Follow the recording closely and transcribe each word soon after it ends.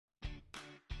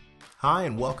Hi,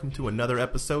 and welcome to another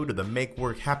episode of the Make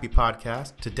Work Happy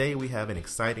podcast. Today we have an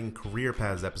exciting career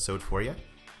paths episode for you.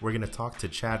 We're going to talk to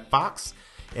Chad Fox,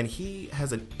 and he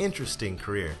has an interesting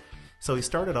career. So he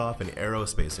started off in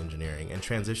aerospace engineering and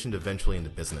transitioned eventually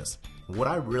into business. What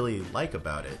I really like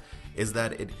about it is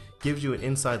that it gives you an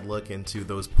inside look into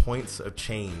those points of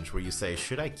change where you say,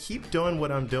 should I keep doing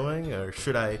what I'm doing or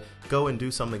should I go and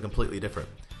do something completely different?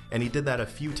 And he did that a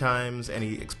few times, and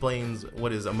he explains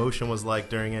what his emotion was like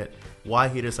during it, why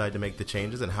he decided to make the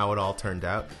changes, and how it all turned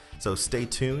out. So stay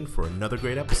tuned for another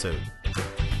great episode.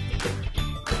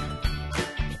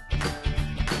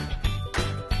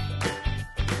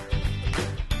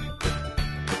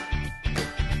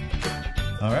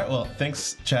 All right, well,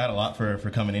 thanks, Chad, a lot for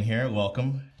coming in here.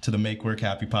 Welcome to the Make Work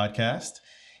Happy podcast.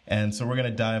 And so we're going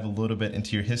to dive a little bit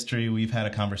into your history. We've had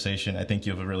a conversation. I think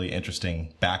you have a really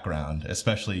interesting background,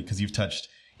 especially because you've touched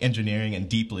engineering and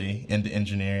deeply into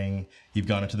engineering. You've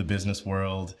gone into the business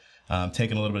world,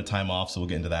 taken a little bit of time off, so we'll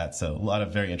get into that. So a lot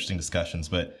of very interesting discussions.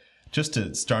 But just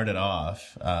to start it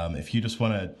off, if you just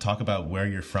want to talk about where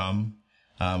you're from,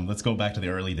 let's go back to the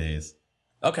early days.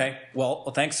 Okay.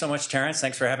 Well, thanks so much, Terrence.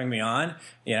 Thanks for having me on.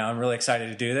 I'm really excited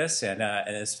to do this, and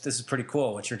this is pretty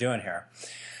cool what you're doing here.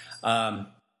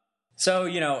 So,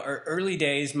 early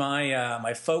days,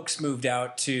 my folks moved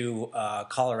out to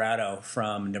Colorado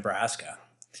from Nebraska,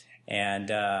 and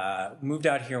moved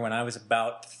out here when I was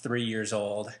about 3 years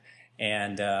old,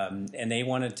 and they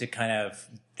wanted to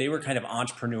they were kind of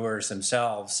entrepreneurs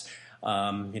themselves,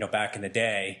 back in the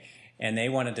day, and they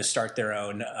wanted to start their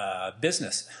own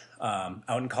business out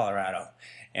in Colorado,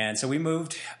 and so we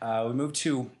moved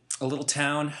to a little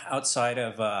town outside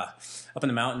of up in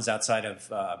the mountains outside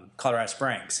of Colorado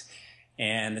Springs.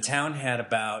 And the town had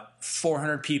about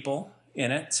 400 people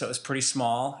in it, so it was pretty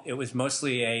small. It was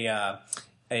mostly a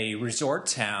resort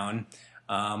town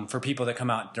for people that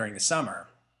come out during the summer.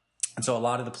 And so a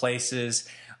lot of the places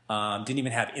didn't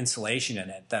even have insulation in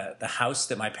it. The house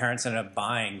that my parents ended up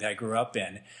buying that I grew up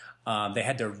in, they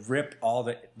had to rip all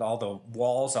the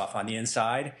walls off on the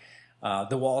inside.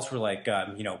 The walls were like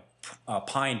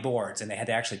pine boards, and they had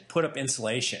to actually put up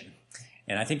insulation.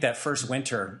 And I think that first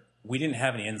winter, we didn't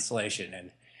have any insulation,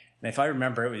 and if I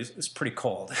remember, it was pretty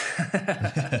cold.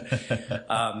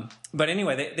 But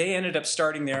anyway, they ended up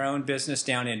starting their own business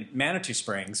down in Manitou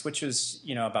Springs, which was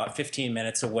about 15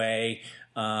 minutes away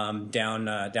down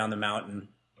the mountain,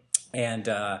 and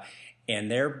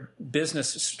their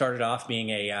business started off being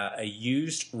a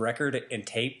used record and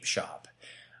tape shop.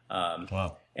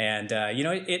 Wow. And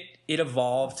it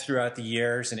evolved throughout the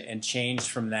years and changed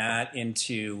from that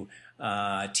into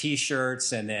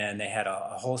T-shirts, and then they had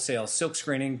a wholesale silk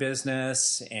screening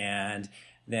business, and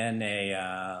then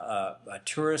a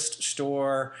tourist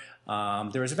store.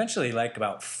 There was eventually like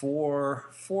about four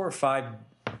or five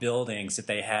buildings that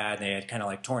they had. They had kind of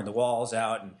like torn the walls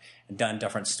out and done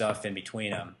different stuff in between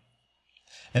them.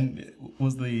 And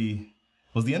was the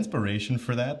inspiration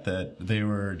for that they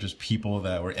were just people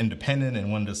that were independent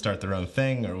and wanted to start their own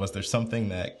thing, or was there something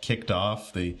that kicked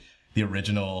off the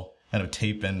original kind of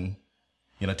tape and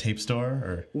tape store,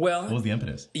 or what was the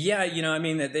impetus? Yeah,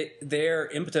 their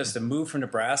impetus to move from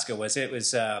Nebraska was it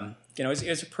was a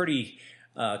pretty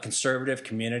conservative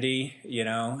community,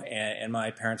 and my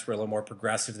parents were a little more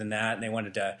progressive than that, and they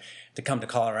wanted to come to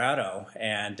Colorado,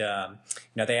 and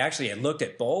they actually had looked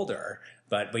at Boulder,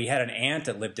 but we had an aunt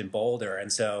that lived in Boulder,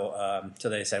 and so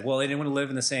they said, well, they didn't want to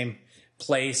live in the same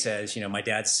place as my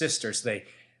dad's sister, so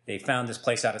they found this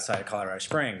place outside of Colorado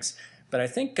Springs. But I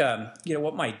think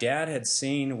what my dad had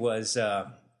seen was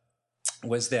that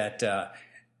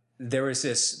there was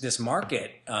this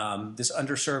market, this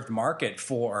underserved market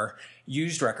for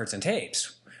used records and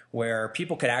tapes, where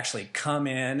people could actually come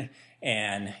in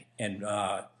and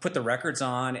put the records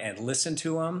on and listen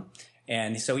to them.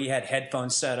 And so he had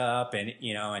headphones set up, and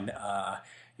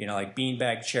like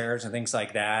beanbag chairs and things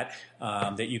like that,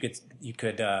 that you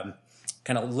could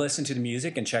kind of listen to the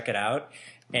music and check it out.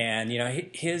 And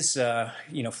his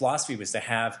philosophy was to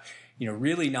have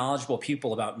really knowledgeable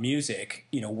people about music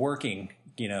working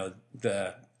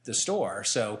the store,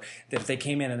 so that if they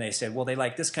came in and they said, well, they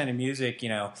like this kind of music,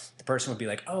 the person would be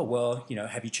like, oh, well,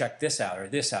 have you checked this out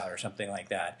or something like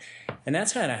that. And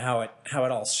that's kind of how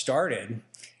it all started.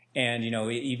 And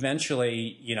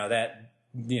eventually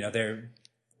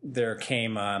there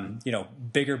came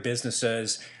bigger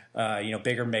businesses,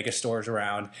 bigger mega stores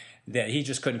around, that he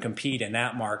just couldn't compete in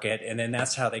that market. And then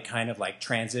that's how they kind of like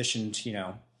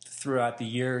transitioned, throughout the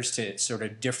years to sort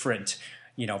of different,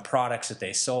 products that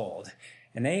they sold.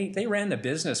 And they ran the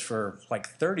business for like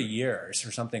 30 years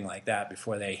or something like that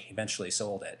before they eventually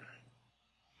sold it.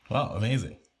 Wow,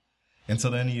 amazing. And so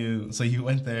then you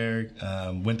went there,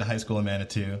 went to high school in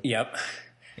Manitou. Yep.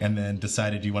 And then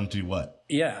decided you wanted to do what?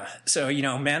 Yeah. So,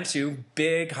 Manitou,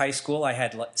 big high school. I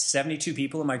had 72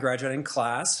 people in my graduating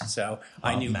class. So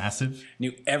I knew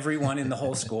everyone in the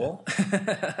whole school.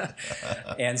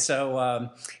 And so,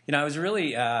 I was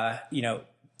really, at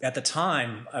the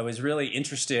time, I was really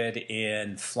interested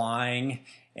in flying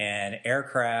and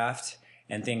aircraft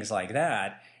and things like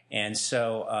that. And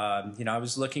so, I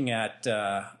was looking at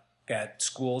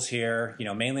schools here,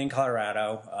 mainly in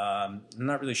Colorado. I'm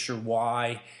not really sure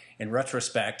why, in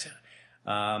retrospect.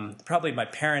 Probably my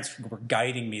parents were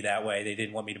guiding me that way. They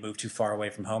didn't want me to move too far away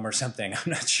from home or something. I'm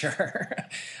not sure.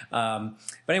 But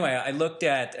anyway, I looked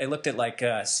at like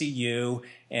CU,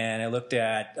 and I looked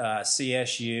at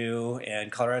CSU and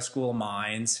Colorado School of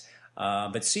Mines.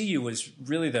 But CU was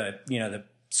really the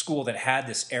school that had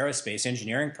this aerospace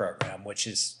engineering program, which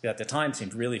is at the time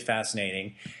seemed really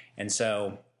fascinating. And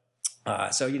so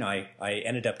I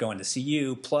ended up going to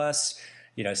CU. Plus,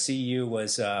 CU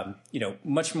was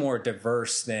much more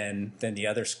diverse than the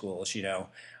other schools,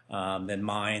 than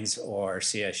Mines or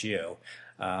CSU.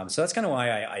 So that's kind of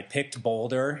why I picked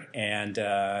Boulder, and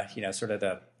sort of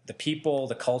the people,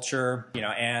 the culture,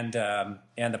 and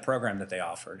the program that they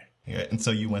offered. Yeah, and so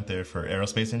you went there for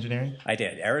aerospace engineering? I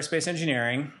did aerospace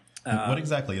engineering. What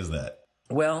exactly is that?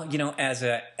 Well, as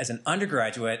an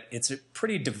undergraduate, it's a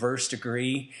pretty diverse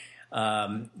degree.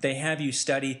 They have you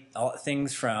study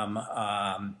things from,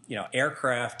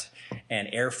 aircraft and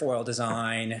airfoil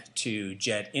design to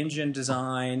jet engine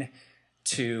design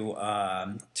to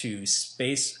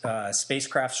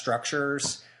spacecraft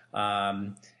structures,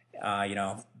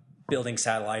 building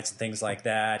satellites and things like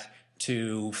that,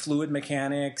 to fluid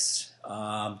mechanics,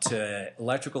 to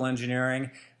electrical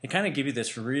engineering. They kind of give you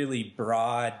this really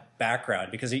broad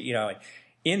background because,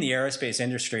 in the aerospace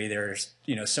industry, there's,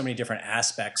 so many different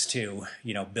aspects to,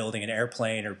 building an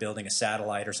airplane or building a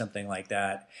satellite or something like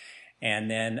that.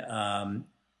 And then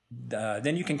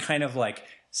you can kind of like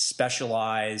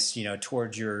specialize,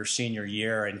 towards your senior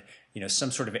year and, some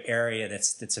sort of area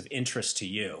that's of interest to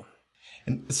you.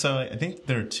 And so I think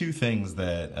there are two things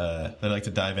that I'd like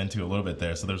to dive into a little bit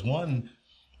there. So there's one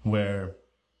where,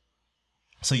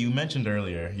 so you mentioned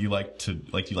earlier you like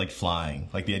flying,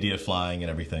 like the idea of flying and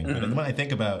everything. Mm-hmm. But when I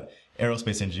think about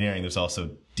aerospace engineering, there's also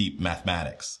deep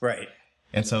mathematics. Right.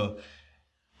 And so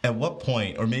at what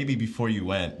point, or maybe before you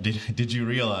went, did you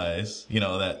realize,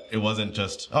 that it wasn't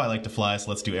just, I like to fly,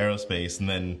 so let's do aerospace. And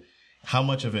then how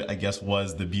much of it, I guess,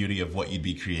 was the beauty of what you'd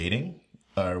be creating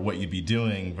or what you'd be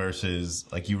doing versus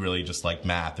like you really just like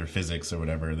math or physics or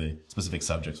whatever the specific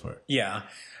subjects were? Yeah.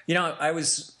 I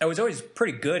was always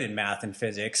pretty good in math and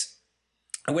physics.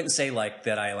 I wouldn't say like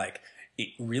that I like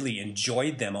really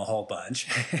enjoyed them a whole bunch,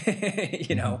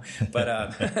 but,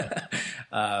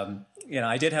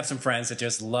 I did have some friends that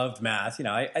just loved math.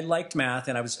 I liked math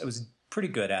and I was pretty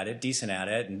good at it, decent at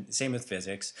it, and same with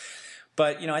physics.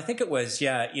 But, I think it was,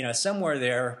 somewhere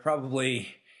there,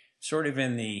 probably sort of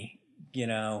in the,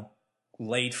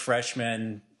 late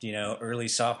freshman, early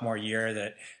sophomore year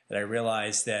that I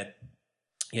realized that,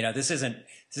 this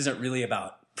isn't really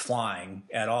about flying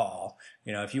at all.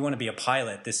 If you want to be a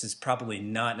pilot, this is probably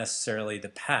not necessarily the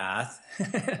path.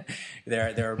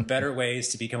 There are better ways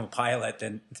to become a pilot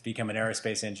than to become an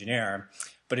aerospace engineer.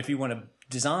 But if you want to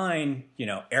design,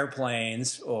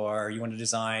 airplanes, or you want to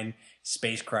design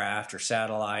spacecraft or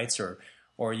satellites,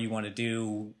 or you want to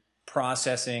do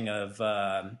processing of,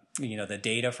 the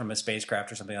data from a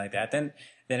spacecraft or something like that, then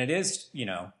it is,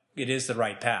 it is the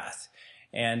right path.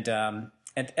 And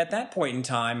at that point in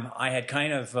time, I had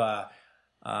kind of,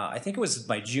 I think it was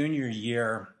my junior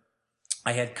year,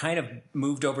 I had kind of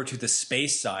moved over to the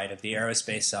space side of the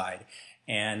aerospace side,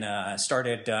 and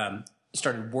started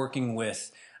working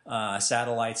with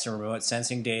satellites and remote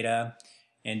sensing data,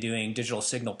 and doing digital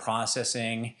signal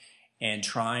processing, and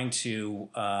trying to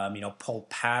pull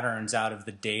patterns out of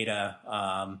the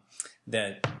data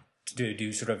that to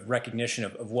do sort of recognition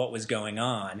of what was going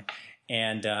on.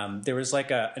 And there was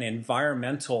like an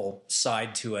environmental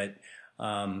side to it.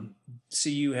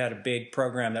 CU had a big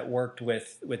program that worked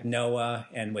with NOAA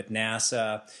and with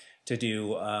NASA to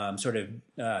do sort of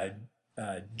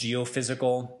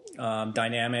geophysical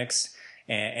dynamics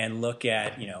and look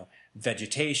at,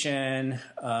 vegetation,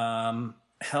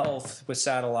 health with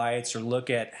satellites, or look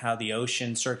at how the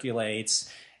ocean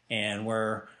circulates and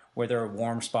where there are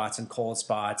warm spots and cold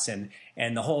spots, and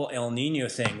the whole El Nino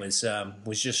thing was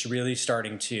just really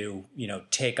starting to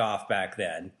take off back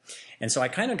then. And so I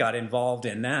kind of got involved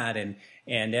in that and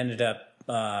ended up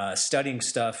studying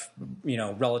stuff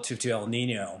relative to El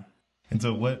Nino. And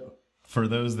so what, for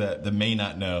those that may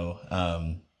not know,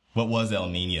 What was El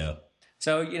Nino?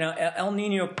 So, El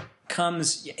Nino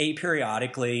comes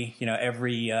aperiodically,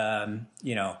 every,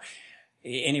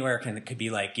 anywhere could be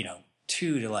like,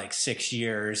 2 to like 6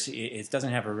 years. It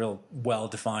doesn't have a real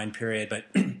well-defined period, but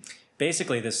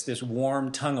basically this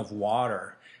warm tongue of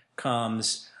water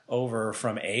comes over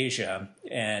from Asia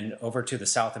and over to the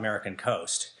South American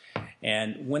coast.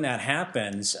 And when that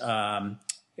happens,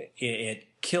 it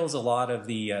kills a lot of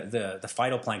the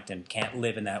phytoplankton. Can't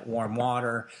live in that warm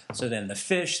water. So then the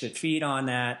fish that feed on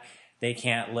that, they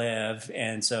can't live.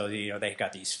 And so, they've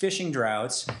got these fishing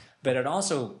droughts, but it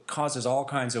also causes all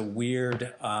kinds of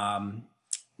weird,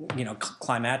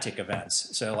 climatic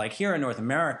events. So like here in North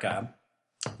America,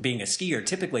 being a skier,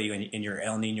 typically in your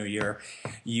El Nino year,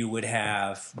 you'd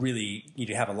have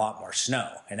a lot more snow,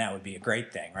 and that would be a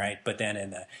great thing, right? But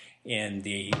then in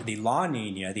the La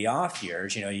Nina, the off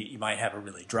years, you might have a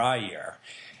really dry year.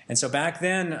 And so back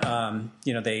then,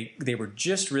 they were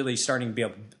just really starting to be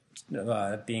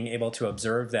being able to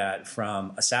observe that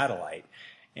from a satellite.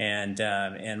 And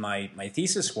my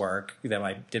thesis work that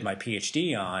I did my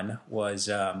PhD on was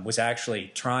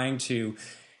actually trying to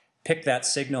pick that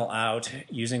signal out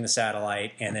using the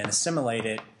satellite and then assimilate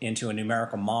it into a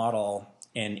numerical model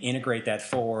and integrate that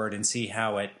forward and see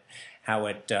how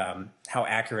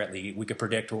accurately we could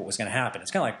predict what was going to happen.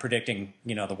 It's kind of like predicting,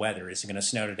 the weather. Is it going to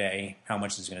snow today? How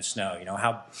much is it going to snow?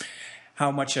 How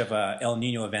much of a El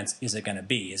Nino event is it going to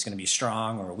be? Is it going to be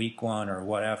strong or a weak one or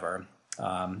whatever?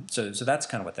 So that's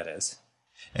kind of what that is.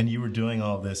 And you were doing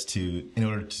all this in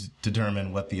order to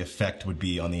determine what the effect would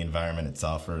be on the environment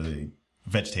itself or the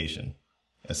vegetation,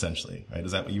 essentially, right?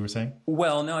 Is that what you were saying?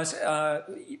 Well, no, it's,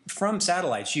 from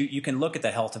satellites, you can look at the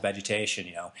health of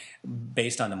vegetation,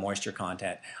 based on the moisture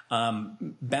content.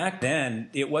 Back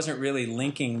then, it wasn't really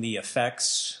linking the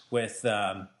effects with,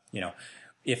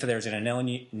 if there's an El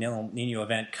Nino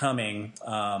event coming,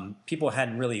 people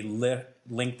hadn't really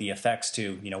linked the effects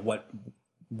to,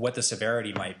 what the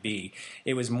severity might be.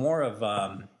 It was more of,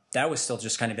 that was still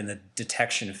just kind of in the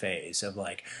detection phase of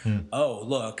like, oh,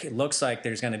 look, it looks like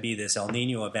there's going to be this El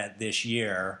Nino event this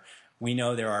year. We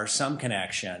know there are some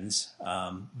connections,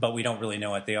 but we don't really know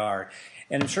what they are.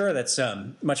 And I'm sure that's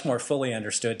much more fully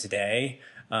understood today.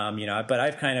 But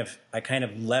I kind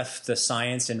of left the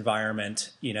science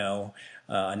environment,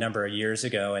 a number of years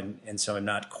ago, and so I'm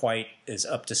not quite as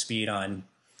up to speed on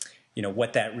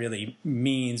what that really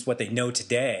means, what they know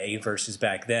today versus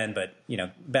back then. But,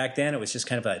 back then it was just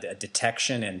kind of a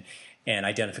detection and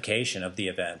identification of the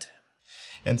event.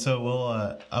 And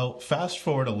so I'll fast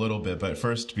forward a little bit, but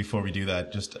first, before we do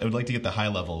that, I would like to get the high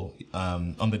level,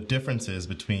 on the differences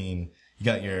between, you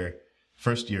got your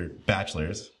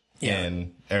bachelor's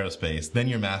in aerospace, then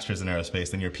your master's in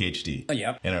aerospace, then your PhD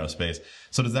in aerospace.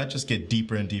 So does that just get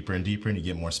deeper and deeper and deeper and you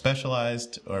get more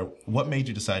specialized, or what made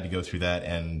you decide to go through that?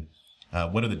 And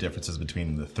what are the differences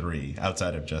between the three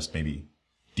outside of just maybe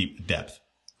deep depth?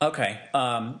 Okay.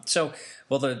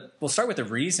 We'll start with the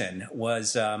reason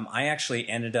was, I actually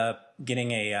ended up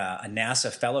getting a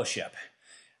NASA fellowship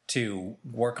to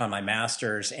work on my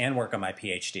master's and work on my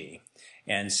PhD.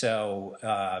 And so,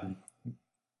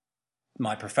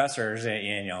 my professors,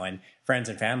 and friends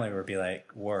and family you're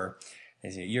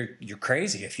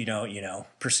crazy if you don't,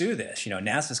 pursue this.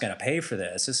 NASA's going to pay for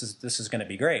this. This is going to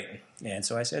be great. And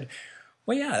so I said,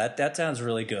 well, yeah, that sounds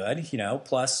really good.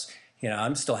 Plus,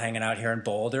 I'm still hanging out here in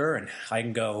Boulder, and I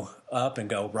can go up and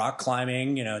go rock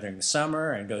climbing, during the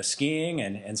summer and go skiing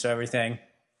and so everything.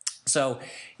 So,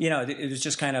 it was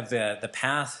just kind of the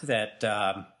path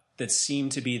that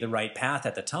seemed to be the right path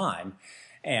at the time.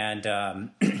 And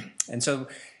so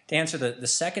to answer the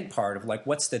second part of like,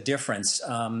 what's the difference?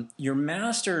 Your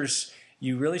master's,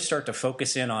 you really start to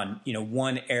focus in on,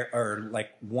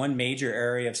 one major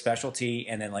area of specialty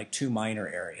and then like two minor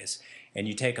areas. And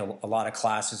you take a lot of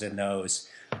classes in those.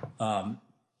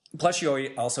 Plus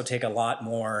you also take a lot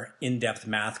more in-depth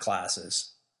math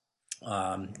classes,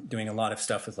 doing a lot of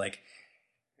stuff with like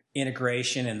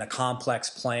integration in the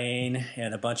complex plane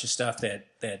and a bunch of stuff that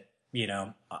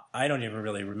I don't even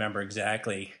really remember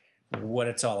exactly what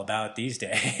it's all about these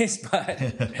days. But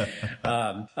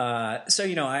so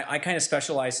I kind of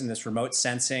specialize in this remote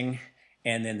sensing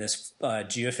and then this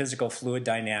geophysical fluid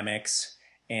dynamics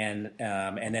and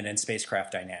then in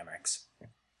spacecraft dynamics.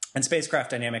 And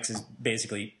spacecraft dynamics is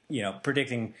basically,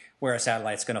 predicting where a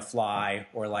satellite's going to fly,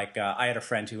 or like I had a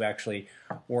friend who actually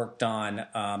worked on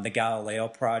the Galileo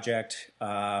project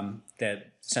that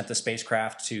sent the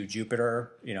spacecraft to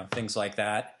Jupiter, things like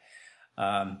that.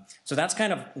 So that's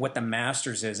kind of what the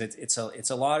master's is. It's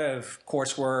a lot of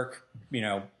coursework,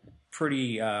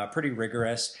 pretty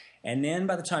rigorous. And then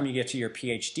by the time you get to your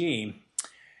PhD,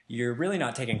 you're really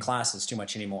not taking classes too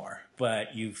much anymore,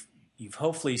 but you've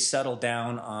hopefully settled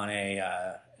down on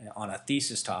a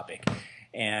thesis topic,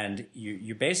 and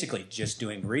you're basically just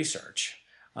doing research.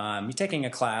 You're taking a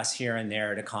class here and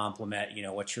there to complement,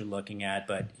 what you're looking at,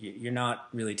 but you're not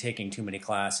really taking too many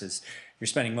classes. You're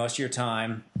spending most of your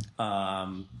time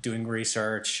doing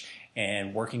research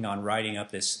and working on writing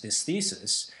up this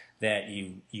thesis that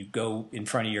you go in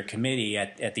front of your committee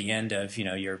at the end of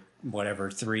your whatever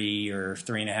 3 or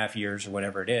 3.5 years or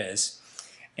whatever it is,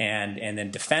 and then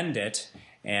defend it,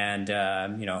 and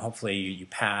hopefully you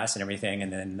pass and everything,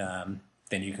 and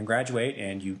then you can graduate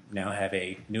and you now have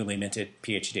a newly minted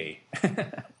PhD.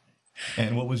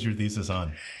 And what was your thesis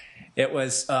on? It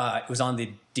was on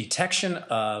the detection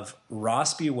of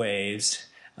Rossby waves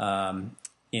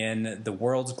in the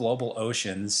world's global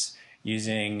oceans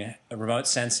using remote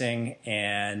sensing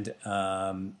and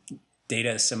data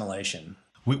assimilation.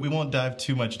 We won't dive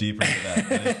too much deeper into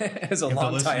that. It's a long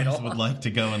title. If the listeners would like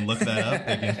to go and look that up,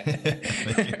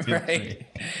 they can feel free.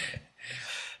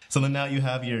 So then now you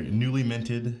have your newly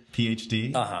minted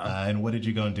PhD. And what did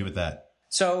you go and do with that?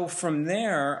 So from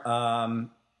there,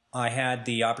 I had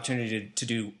the opportunity to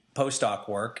do postdoc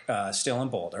work still in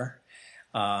Boulder.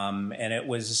 And it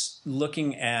was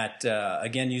looking at,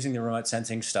 again, using the remote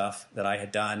sensing stuff that I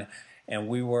had done. And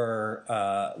we were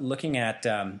looking at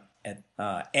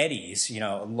eddies,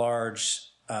 large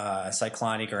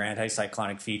cyclonic or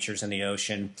anticyclonic features in the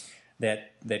ocean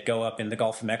that go up in the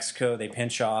Gulf of Mexico. They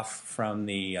pinch off from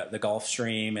the Gulf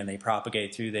Stream and they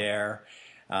propagate through there.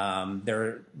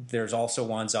 There's also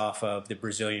ones off of the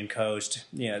Brazilian coast.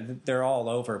 They're all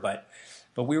over, but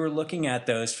we were looking at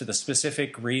those for the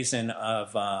specific reason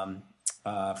of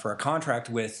for a contract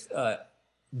with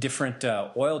different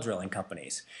oil drilling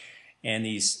companies. And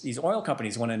these oil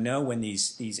companies want to know when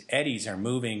these eddies are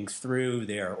moving through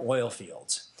their oil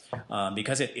fields.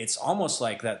 Because it's almost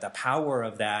like that the power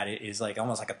of that is like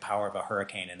almost like the power of a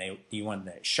hurricane, and you want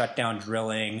to shut down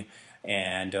drilling,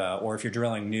 and or if you're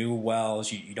drilling new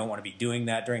wells, you don't want to be doing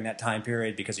that during that time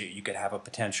period because you could have a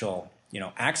potential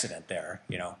accident there,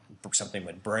 something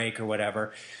would break or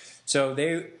whatever. So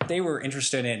they were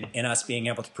interested in us being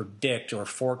able to predict or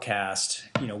forecast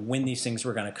when these things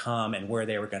were going to come and where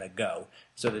they were going to go,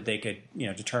 so that they could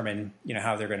determine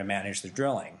how they're going to manage the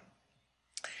drilling.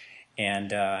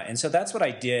 And so that's what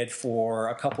I did for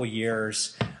a couple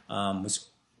years.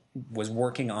 Was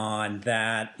working on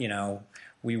that.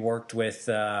 We worked with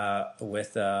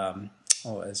Petrobras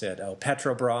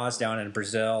down in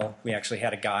Brazil. We actually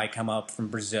had a guy come up from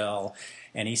Brazil,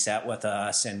 and he sat with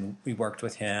us, and we worked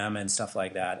with him and stuff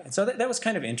like that. And so that was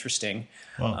kind of interesting.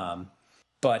 Wow.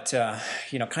 But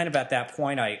kind of at that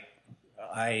point,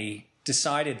 I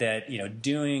decided that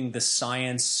doing the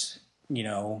science,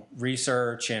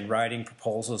 research and writing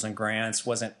proposals and grants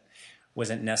wasn't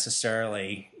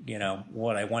necessarily,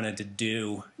 what I wanted to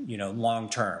do, long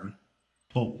term.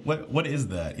 Well, what is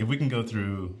that? If we can go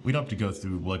through, we don't have to go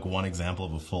through like one example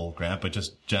of a full grant, but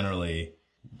just generally,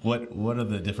 what are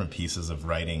the different pieces of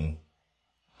writing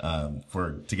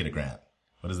to get a grant?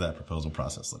 What does that proposal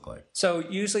process look like? So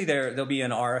usually there'll be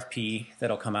an RFP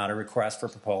that'll come out, a request for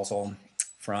proposal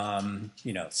from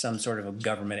some sort of a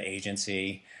government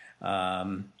agency.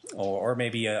 Or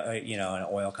maybe an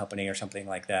oil company or something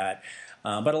like that.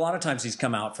 But a lot of times these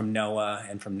come out from NOAA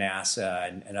and from NASA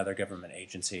and other government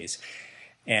agencies.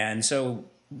 And so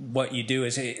what you do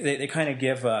is they kind of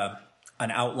give an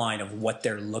outline of what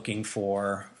they're looking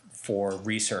for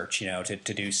research,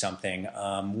 to do something.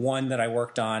 One that I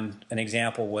worked on, an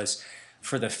example, was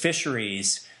for the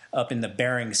fisheries up in the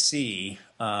Bering Sea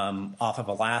off of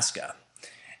Alaska.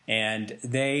 And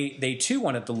they too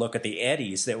wanted to look at the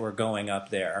eddies that were going up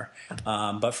there,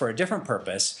 but for a different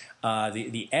purpose.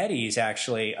 The eddies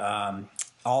actually,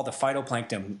 all the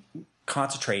phytoplankton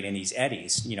concentrate in these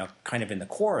eddies, kind of in the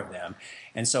core of them.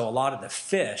 And so a lot of the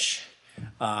fish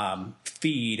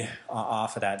feed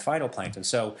off of that phytoplankton.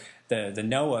 So the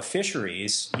NOAA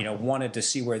fisheries, wanted to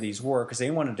see where these were because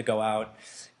they wanted to go out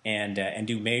and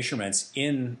do measurements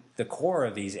in the core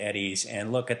of these eddies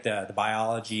and look at the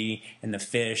biology and the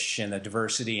fish and the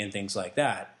diversity and things like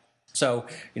that. So,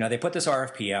 they put this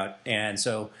RFP out, and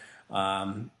so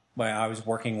I was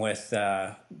working with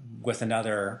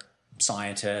another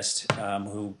scientist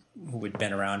who had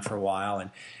been around for a while,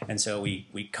 and so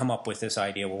we come up with this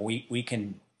idea where we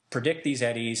can predict these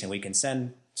eddies and we can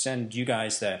send you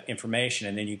guys the information,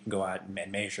 and then you can go out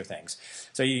and measure things.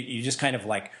 So you just kind of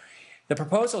like. The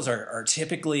proposals are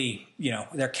typically,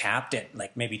 they're capped at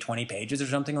like maybe 20 pages or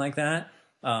something like that.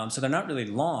 So they're not really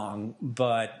long,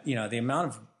 but, the amount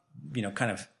of,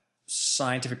 kind of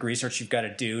scientific research you've got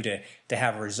to do to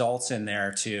have results in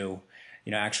there to,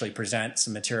 actually present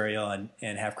some material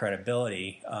and have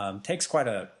credibility, takes quite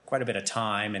a bit of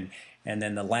time. And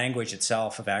then the language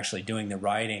itself of actually doing the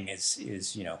writing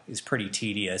is pretty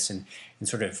tedious and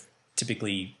sort of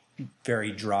typically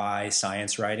very dry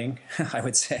science writing, I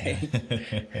would say.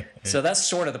 So that's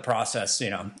sort of the process,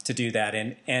 to do that.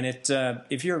 And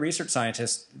if you're a research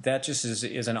scientist, that just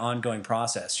is an ongoing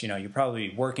process. You're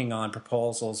probably working on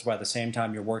proposals while at the same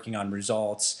time you're working on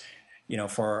results,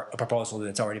 for a proposal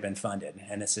that's already been funded.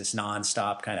 And it's this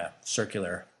nonstop kind of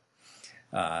circular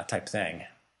type thing.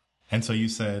 And so you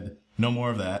said, no more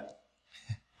of that.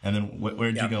 And then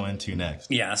where did you go into next?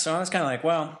 Yeah, so I was kind of like,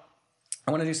 well,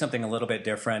 I want to do something a little bit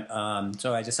different.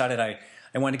 So I decided I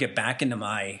wanted to get back into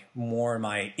my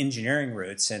engineering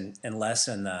roots and less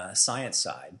in the science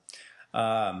side.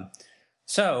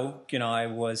 So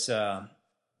I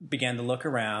began to look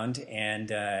around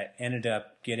and ended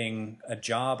up getting a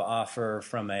job offer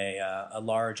from a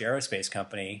large aerospace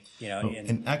company.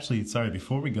 And actually, sorry,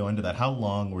 before we go into that, how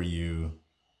long were you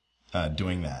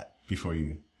doing that before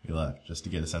you left? Just to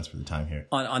get a sense for the time here.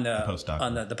 On the postdoc.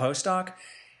 On the postdoc.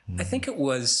 I think it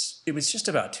was just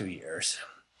about 2 years.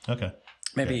 Okay.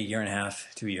 Maybe a year and a half,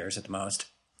 2 years at the most.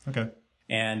 Okay.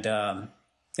 And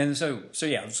so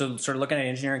sort of looking at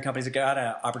engineering companies, I got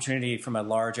an opportunity from a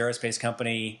large aerospace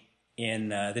company in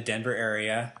the Denver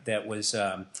area that was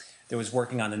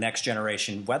working on the next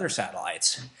generation weather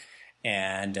satellites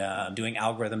and doing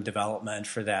algorithm development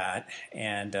for that.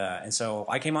 And so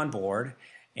I came on board,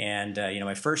 and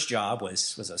my first job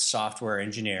was a software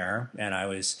engineer, and I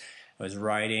was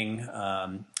writing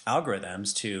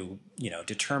algorithms to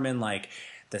determine like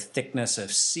the thickness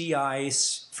of sea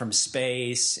ice from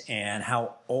space and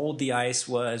how old the ice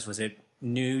was. Was it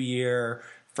new year,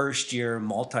 first year,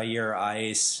 multi-year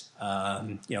ice?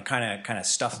 Kind of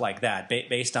stuff like that,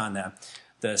 based on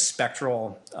the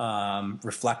spectral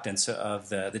reflectance of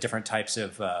the different types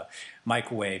of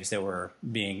microwaves that were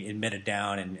being emitted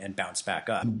down and bounced back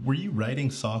up. Were you writing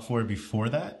software before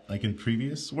that, like in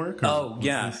previous work? Oh,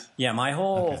 yeah. Yeah, my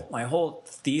whole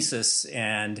thesis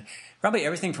and probably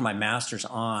everything from my master's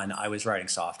on, I was writing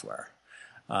software.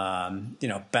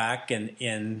 Back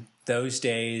in those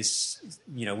days,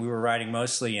 we were writing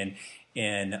mostly in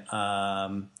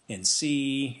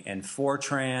C and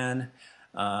Fortran,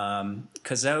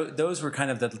 because those were kind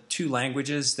of the two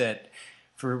languages that,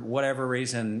 for whatever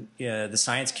reason, the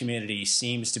science community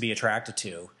seems to be attracted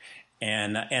to,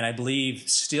 and I believe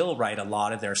still write a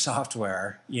lot of their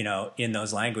software, in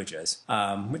those languages,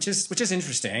 which is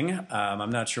interesting. I'm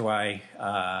not sure why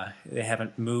they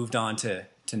haven't moved on to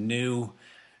new,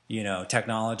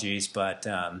 technologies, but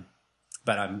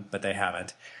they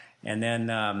haven't. And then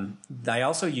I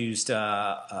also used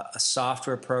a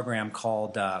software program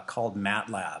called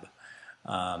MATLAB,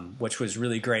 which was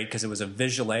really great because it was a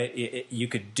visual. You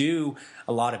could do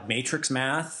a lot of matrix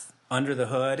math under the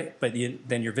hood, but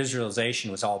then your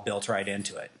visualization was all built right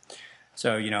into it.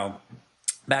 So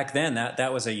back then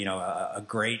that was a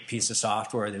great piece of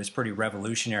software that was pretty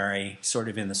revolutionary, sort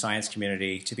of in the science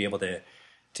community, to be able to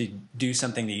do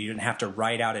something that you didn't have to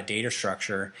write out a data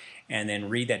structure and then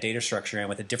read that data structure in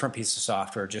with a different piece of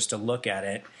software just to look at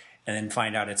it and then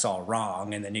find out it's all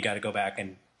wrong. And then you got to go back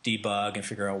and debug and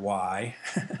figure out why.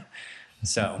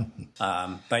 So,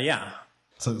 but yeah.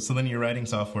 So then you're writing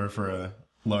software for a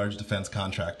large defense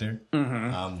contractor,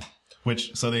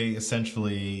 so they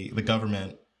essentially, the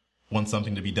government wants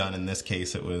something to be done. In this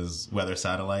case, it was weather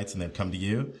satellites, and they'd come to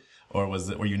you, or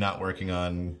were you not working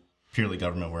on purely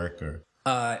government work, or?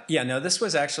 This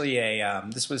was actually a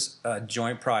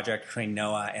joint project between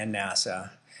NOAA and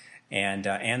NASA, and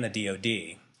the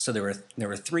DoD. So there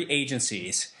were three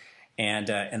agencies, and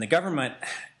the government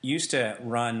used to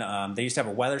run. They used to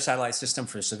have a weather satellite system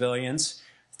for civilians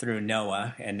through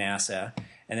NOAA and NASA,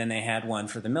 and then they had one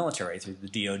for the military through the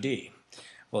DoD.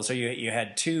 Well, so you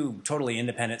had two totally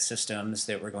independent systems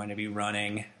that were going to be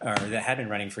running, or that had been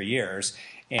running for years,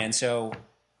 and so.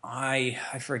 I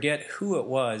forget who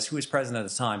was president at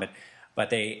the time, but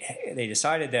they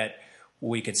decided that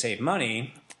we could save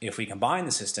money if we combine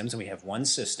the systems and we have one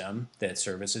system that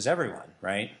services everyone,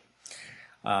 right?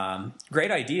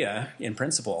 Great idea in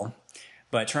principle,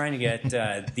 but trying to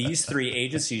get these three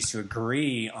agencies to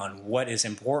agree on what is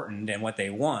important and what they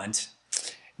want,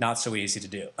 not so easy to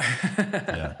do.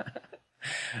 Yeah.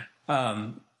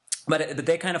 But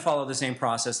they kind of follow the same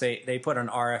process. They put an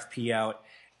RFP out.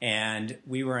 And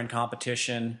we were in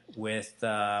competition with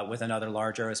another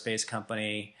large aerospace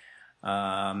company,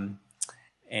 and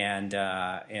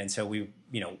so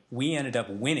we ended up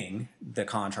winning the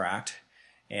contract,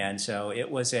 and so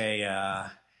it was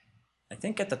a I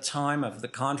think at the time of the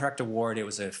contract award, it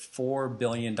was a $4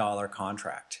 billion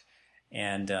contract.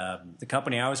 And the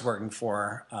company I was working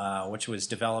for, which was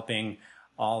developing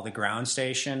all the ground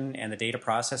station and the data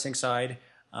processing side,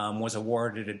 was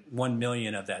awarded $1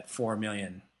 million of that $4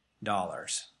 million.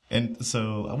 And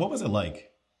so what was it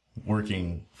like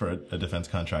working for a defense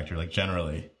contractor, like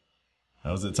generally?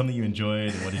 Was it something you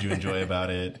enjoyed? And what did you enjoy about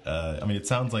it? I mean, it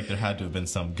sounds like there had to have been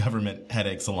some government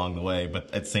headaches along the way, but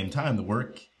at the same time, the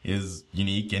work is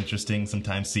unique, interesting,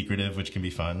 sometimes secretive, which can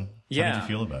be fun. Yeah. How did you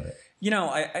feel about it?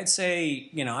 I'd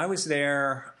say, I was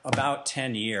there about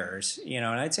 10 years, and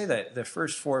I'd say that the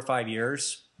first 4 or 5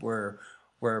 years were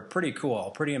pretty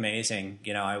cool, pretty amazing.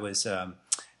 I was,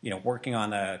 working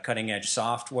on the cutting edge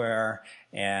software,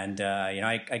 and,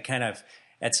 I kind of,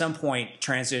 at some point,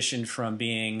 transitioned from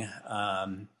being,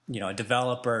 a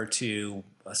developer to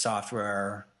a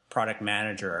software product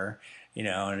manager,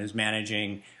 and was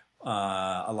managing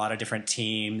a lot of different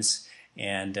teams.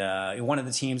 And one of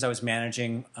the teams I was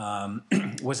managing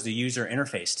was the user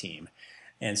interface team.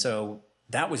 And so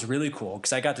that was really cool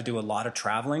because I got to do a lot of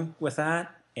traveling with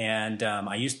that. And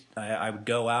I would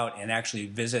go out and actually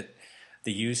visit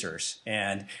the users,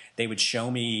 and they would show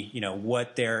me,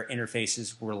 what their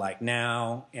interfaces were like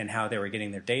now and how they were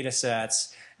getting their data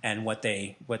sets and what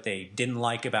they didn't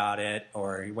like about it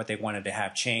or what they wanted to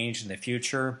have changed in the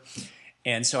future.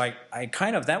 And so I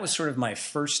kind of, that was sort of my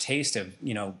first taste of,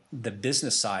 the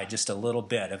business side, just a little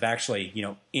bit of actually,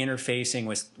 interfacing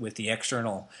with the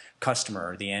external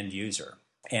customer, the end user.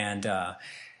 And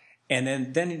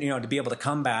then to be able to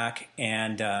come back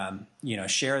and,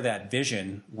 share that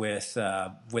vision with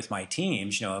my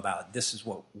teams, about this is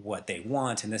what they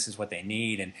want and this is what they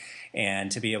need.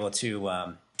 And to be able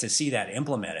to see that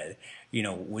implemented,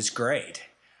 was great.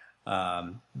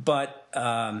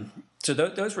 So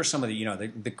those were some of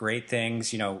the, the great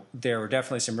things. There were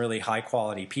definitely some really high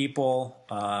quality people.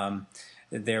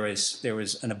 There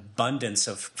was an abundance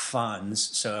of funds.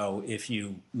 So if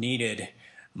you needed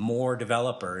more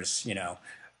developers,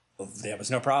 there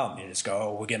was no problem. You just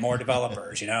go, we'll get more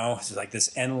developers. It's like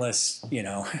this endless,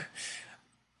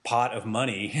 pot of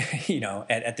money.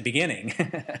 At the beginning,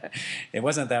 it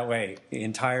wasn't that way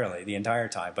entirely the entire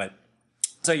time, but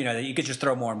so you could just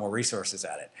throw more and more resources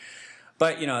at it.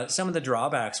 But, some of the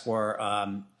drawbacks were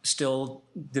still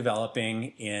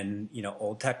developing in,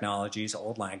 old technologies,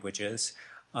 old languages,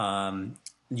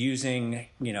 using,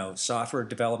 software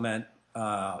development,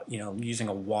 using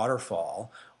a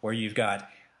waterfall where you've got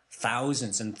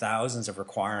thousands and thousands of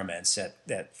requirements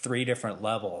at 3 different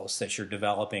levels that you're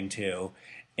developing to.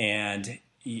 And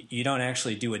you don't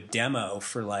actually do a demo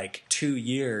for like 2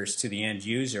 years to the end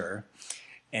user.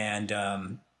 And,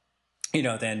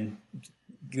 then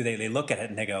they look at it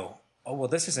and they go, oh, well,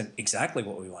 this isn't exactly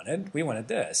what we wanted. We wanted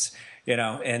this,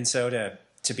 and so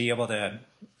to be able to,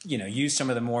 use some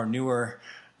of the more newer,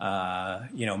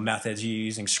 methods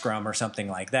using Scrum or something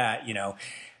like that,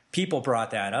 people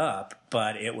brought that up,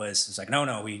 but it's like,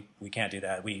 no, we can't do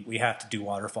that. We have to do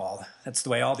waterfall. That's the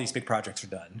way all these big projects are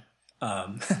done.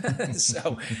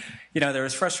 So, there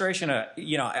was frustration.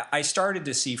 I started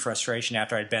to see frustration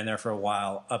after I'd been there for a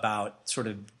while about sort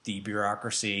of the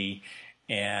bureaucracy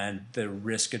and the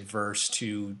risk adverse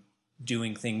to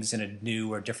doing things in a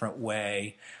new or different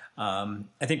way.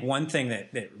 I think one thing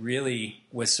that really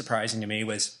was surprising to me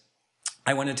was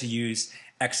I wanted to use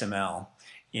XML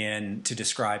to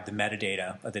describe the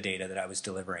metadata of the data that I was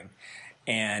delivering.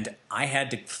 And I had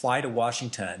to fly to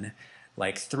Washington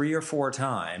like 3 or 4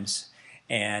 times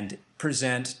and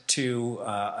present to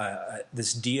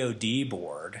this DoD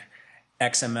board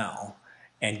XML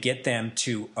and get them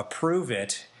to approve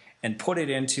it and put it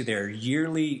into their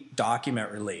yearly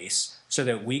document release so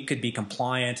that we could be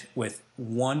compliant with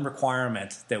one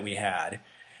requirement that we had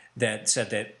that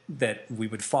said that we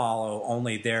would follow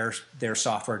only their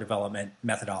software development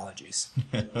methodologies.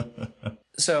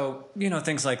 So,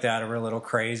 things like that are a little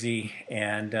crazy.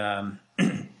 And,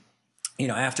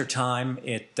 after time,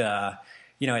 it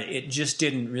just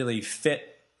didn't really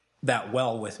fit that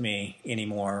well with me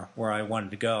anymore where I wanted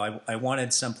to go. I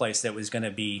wanted someplace that was going to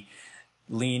be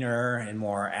leaner and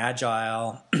more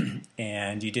agile,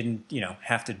 and you didn't,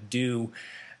 have to do,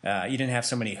 you didn't have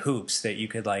so many hoops that you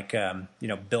could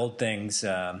build things,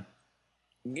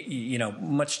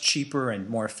 much cheaper and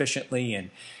more efficiently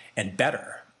and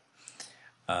better.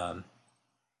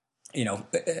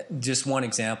 Just one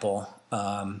example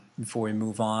before we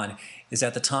move on is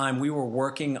at the time we were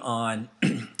working on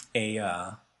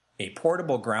a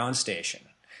portable ground station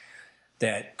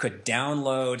that could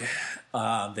download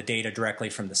the data directly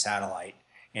from the satellite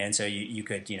And so you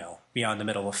could, be on the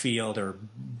middle of a field or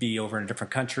be over in a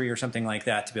different country or something like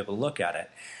that to be able to look at it.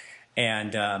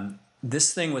 And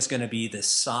this thing was going to be the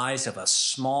size of a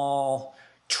small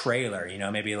trailer,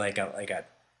 maybe like a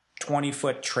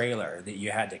 20-foot trailer that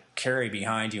you had to carry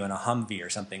behind you in a Humvee or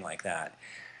something like that.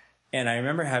 And I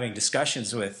remember having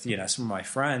discussions with, some of my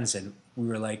friends, and we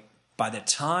were like, by the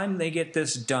time they get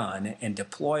this done and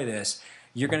deploy this,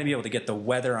 you're going to be able to get the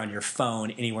weather on your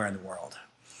phone anywhere in the world.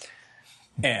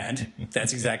 And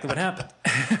that's exactly what happened.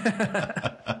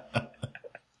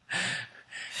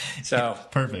 So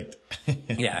perfect.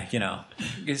 Yeah,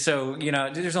 so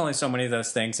there's only so many of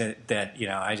those things that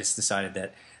I just decided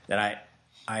that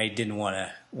I didn't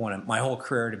want my whole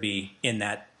career to be in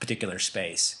that particular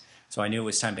space. So I knew it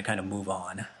was time to kind of move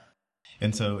on.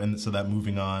 And so that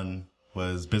moving on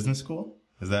was business school?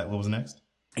 Is that what was next?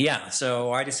 Yeah,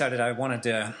 so I decided I wanted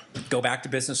to go back to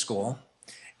business school,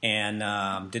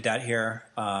 and did that here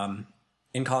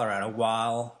in Colorado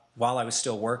while I was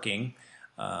still working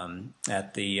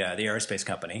at the aerospace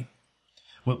company.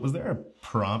 Was there a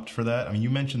prompt for that? I mean, you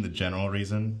mentioned the general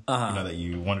reason, that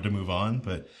you wanted to move on,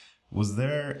 but was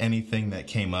there anything that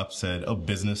came up, said, "Oh,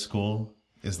 business school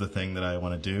is the thing that I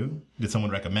want to do"? Did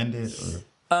someone recommend it?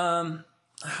 Or?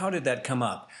 How did that come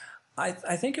up?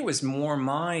 I think it was more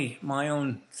my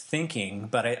own thinking,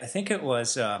 but I think it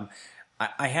was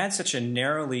I had such a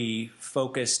narrowly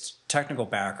focused technical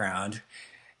background,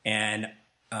 and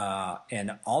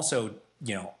also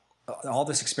all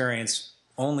this experience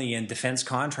only in defense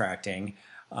contracting.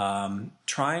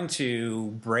 Trying to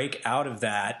break out of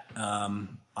that,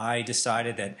 I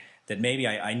decided that maybe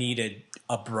I needed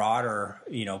a broader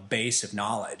base of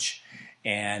knowledge.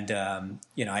 And,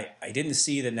 I didn't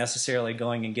see that necessarily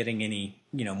going and getting any,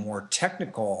 more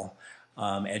technical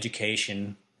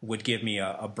education would give me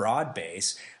a broad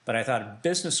base, but I thought a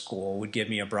business school would give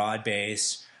me a broad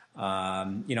base,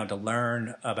 to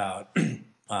learn about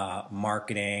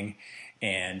marketing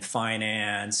and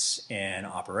finance and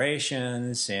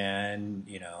operations and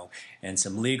and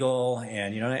some legal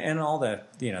and and all the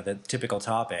the typical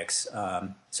topics.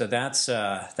 So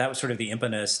that was sort of the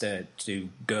impetus to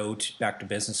go back to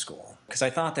business school, because I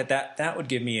thought that would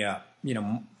give me a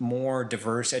more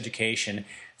diverse education,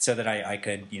 so that I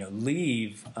could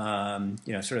leave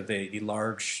sort of the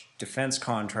large defense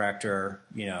contractor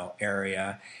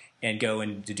area and go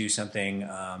and to do something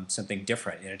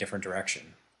different in a different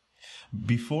direction.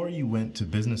 Before you went to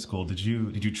business school, did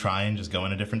you try and just go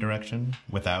in a different direction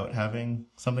without having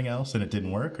something else, and it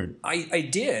didn't work? Or I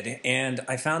did, and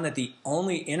I found that the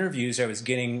only interviews I was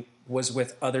getting was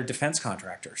with other defense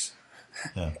contractors.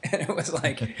 Yeah. And it was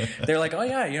like they're like, "Oh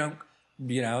yeah,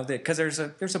 because there's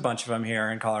a bunch of them here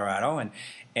in Colorado,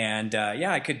 and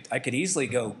yeah, I could easily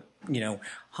go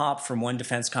hop from one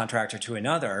defense contractor to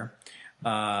another,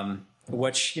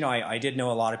 which I did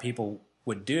know a lot of people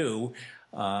would do."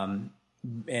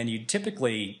 And you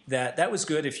typically that was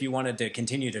good if you wanted to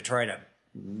continue to try to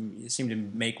seem to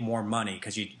make more money,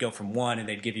 because you'd go from one and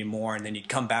they'd give you more, and then you'd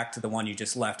come back to the one you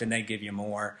just left and they'd give you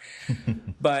more.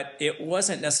 But it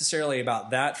wasn't necessarily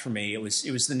about that for me. It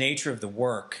was the nature of the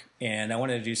work, and I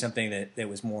wanted to do something that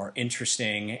was more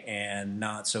interesting and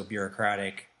not so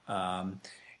bureaucratic.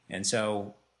 And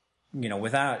so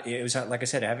without, it was like I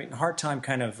said, having a hard time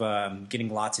kind of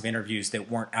getting lots of interviews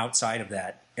that weren't outside of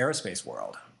that aerospace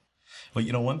world. Well,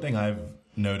 one thing I've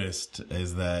noticed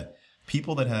is that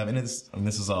people that have, and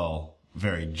this is all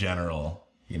very general,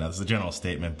 this is a general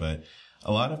statement, but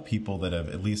a lot of people that have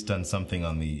at least done something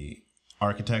on the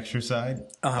architecture side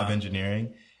of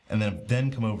engineering, and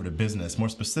then come over to business, more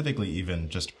specifically even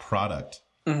just product,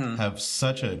 have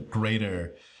such a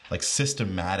greater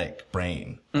systematic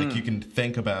brain. Like you can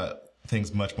think about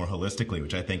things much more holistically,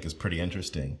 which I think is pretty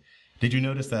interesting. Did you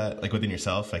notice that within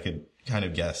yourself? I could kind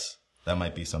of guess that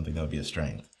might be something that would be a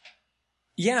strength.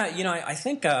 Yeah, I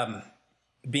think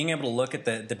being able to look at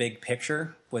the big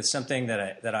picture was something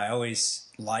that I always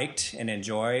liked and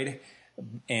enjoyed.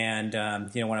 And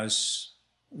when I was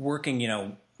working,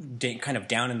 kind of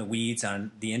down in the weeds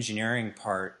on the engineering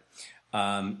part,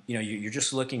 you're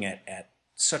just looking at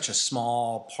such a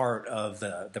small part of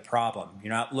the problem.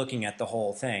 You're not looking at the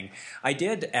whole thing. I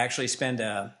did actually spend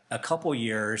a couple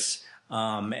years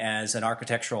as an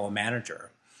architectural manager.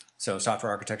 So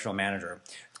software architectural manager,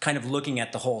 kind of looking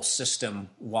at the whole system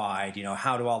wide,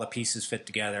 how do all the pieces fit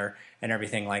together and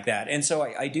everything like that. And so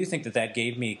I do think that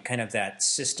gave me kind of that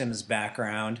systems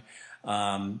background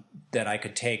that I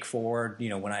could take forward,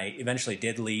 when I eventually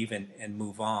did leave and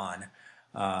move on.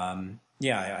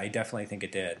 Yeah, I definitely think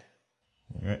it did.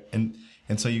 All right.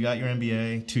 And so you got your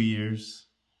MBA, 2 years.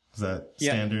 Is that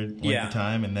standard length of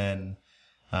time? And then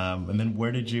And then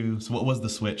where did you? So what was the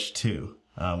switch to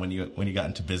when you got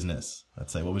into business?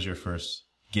 Let's say, what was your first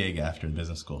gig after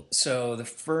business school? So the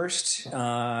first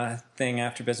thing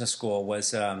after business school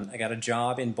was I got a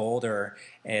job in Boulder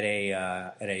at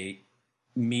a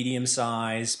medium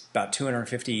size, about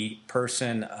 250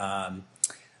 person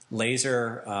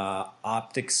laser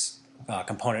optics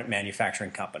component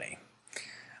manufacturing company.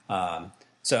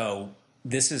 So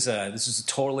this is a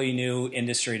totally new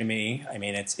industry to me. I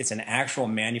mean, it's an actual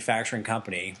manufacturing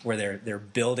company where they're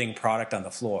building product on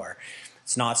the floor.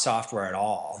 It's not software at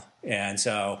all, and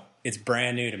so it's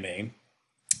brand new to me.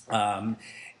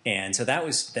 And so that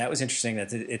was interesting.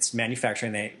 That it's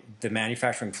manufacturing. The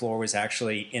manufacturing floor was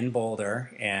actually in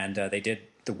Boulder, and they did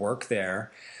the work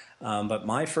there. But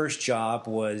my first job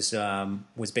was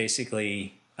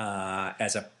basically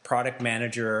as a product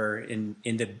manager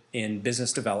in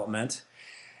business development.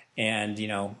 And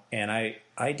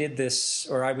I did this,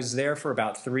 or I was there for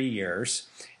about 3 years,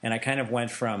 and I kind of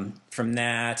went from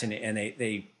that, and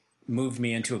they moved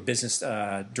me into a business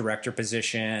director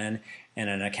position and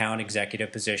an account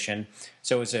executive position.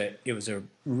 So it was a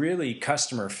really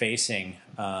customer facing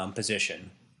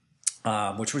position,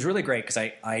 which was really great because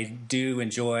I do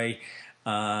enjoy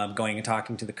going and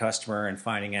talking to the customer and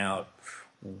finding out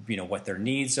what their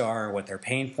needs are, what their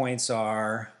pain points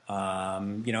are.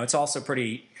 It's also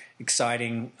pretty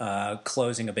exciting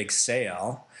closing a big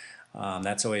sale.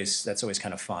 That's always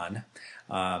kind of fun.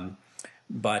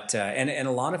 But a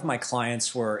lot of my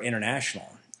clients were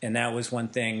international, and that was one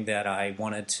thing that I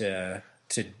wanted to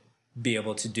be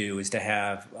able to do, is to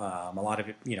have a lot of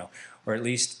or at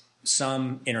least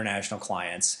some international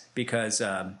clients, because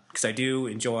I do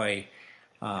enjoy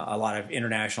a lot of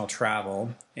international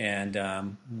travel, and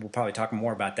we'll probably talk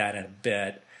more about that in a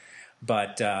bit.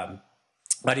 But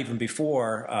even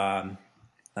before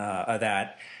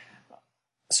that,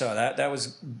 so that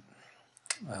was,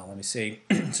 well, let me see.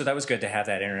 So that was good to have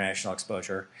that international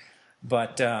exposure.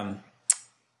 But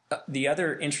the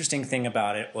other interesting thing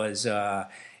about it was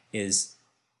is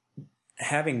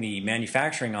having the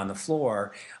manufacturing on the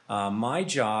floor. My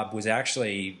job was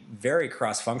actually very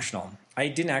cross-functional. I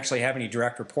didn't actually have any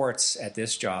direct reports at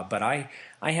this job, but I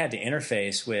had to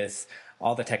interface with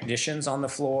all the technicians on the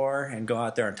floor and go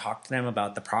out there and talk to them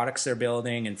about the products they're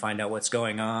building and find out what's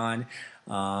going on.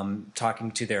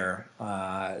 Talking to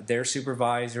their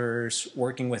supervisors,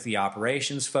 working with the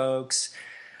operations folks.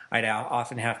 I'd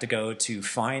often have to go to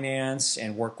finance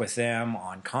and work with them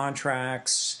on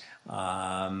contracts,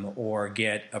 or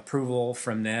get approval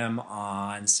from them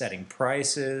on setting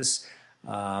prices.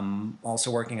 Also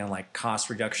working on like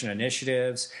cost reduction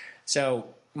initiatives.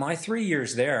 So my 3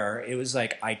 years there, it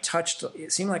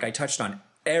seemed like I touched on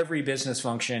every business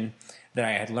function that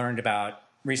I had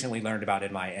recently learned about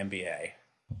in my MBA.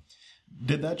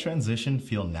 Did that transition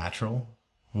feel natural?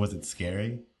 Was it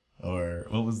scary? Or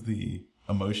what was the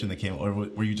emotion that came? Or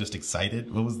were you just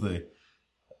excited? What was the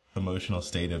emotional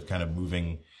state of kind of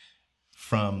moving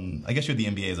from, I guess you're the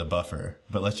MBA as a buffer,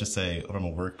 but let's just say from a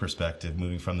work perspective,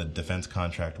 moving from the defense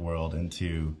contract world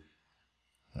into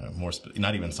more,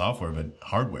 not even software, but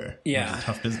hardware. Yeah. It's a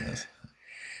tough business.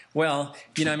 Well,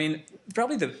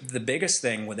 probably the biggest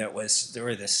thing or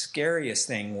the scariest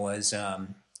thing was,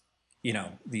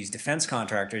 these defense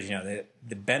contractors,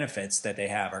 the benefits that they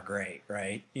have are great,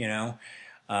 right?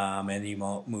 And you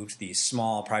move to these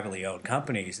small privately owned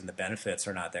companies and the benefits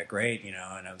are not that great, and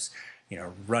I was,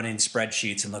 running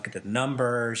spreadsheets and look at the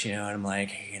numbers, and I'm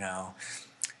like,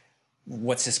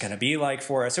 what's this going to be like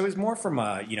for us? It was more from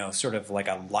a, sort of like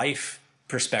a life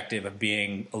perspective of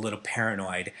being a little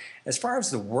paranoid. As far as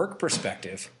the work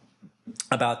perspective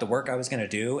about the work I was going to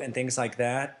do and things like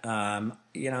that,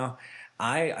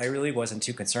 I really wasn't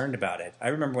too concerned about it. I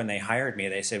remember when they hired me,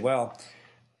 they said, well,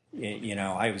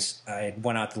 I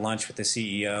went out to lunch with the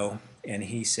CEO and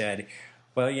he said,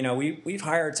 well, we've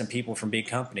hired some people from big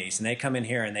companies and they come in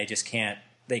here and they just can't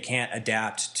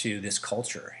adapt to this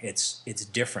culture. It's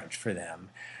different for them.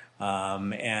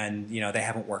 And they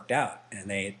haven't worked out. And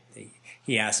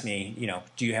he asked me,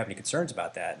 do you have any concerns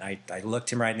about that? And I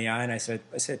looked him right in the eye and I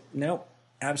said, no,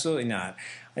 absolutely not.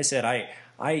 I said,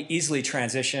 I easily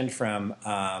transitioned from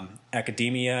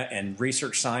academia and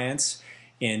research science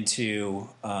into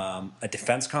a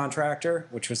defense contractor,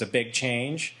 which was a big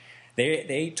change.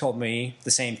 They told me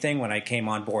the same thing when I came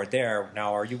on board there.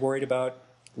 Now, are you worried about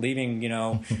leaving,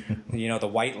 the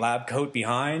white lab coat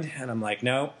behind? And I'm like,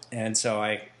 no. And so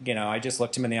I just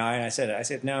looked him in the eye and I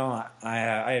said, no,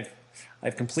 I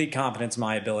have complete confidence in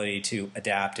my ability to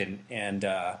adapt and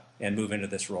move into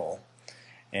this role.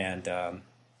 And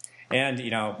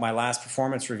my last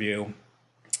performance review,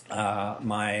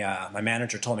 my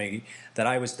manager told me that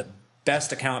I was the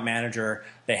best account manager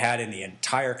they had in the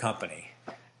entire company.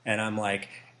 And I'm like,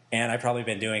 and I've probably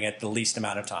been doing it the least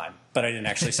amount of time, but I didn't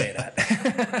actually say that.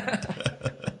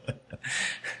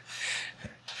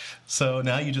 So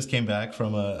now you just came back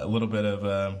from a little bit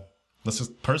of, let's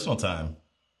just personal time.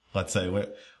 Let's say,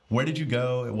 where did you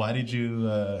go? Why'd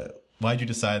you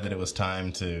decide that it was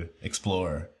time to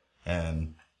explore?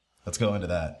 And let's go into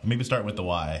that. Maybe start with the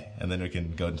why, and then we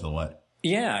can go into the what.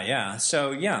 Yeah.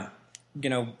 So,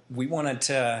 we wanted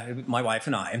to, my wife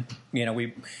and I,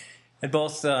 we had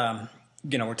both,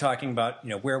 we're talking about,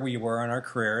 where we were in our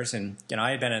careers. And,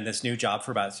 I had been in this new job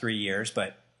for about 3 years,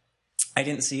 but I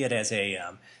didn't see it as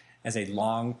a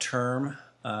long-term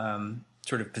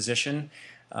sort of position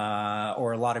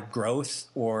or a lot of growth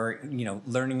or,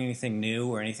 learning anything new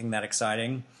or anything that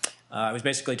exciting. I was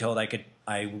basically told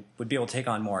I would be able to take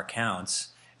on more accounts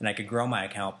and I could grow my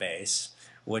account base,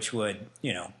 which would,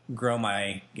 grow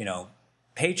my,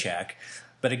 paycheck.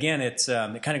 But again, it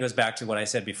kind of goes back to what I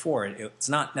said before. It's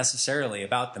not necessarily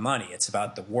about the money. It's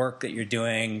about the work that you're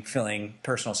doing, feeling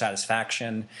personal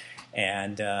satisfaction,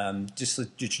 and just that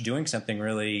you're doing something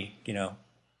really,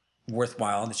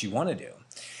 worthwhile that you want to do.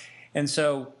 And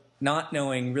so not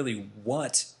knowing really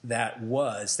what that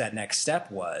next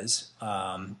step was,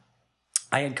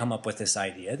 I had come up with this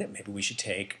idea that maybe we should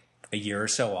take a year or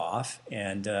so off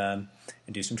and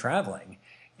do some traveling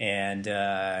and,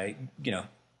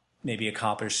 maybe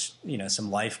accomplish,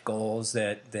 some life goals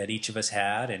that each of us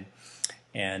had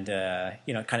and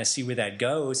kind of see where that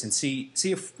goes and see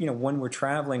if, when we're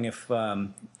traveling, if,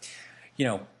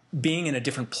 being in a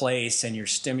different place and you're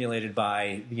stimulated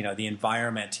by, the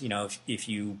environment, if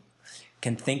you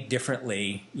can think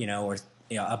differently, or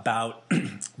about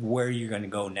where you're going to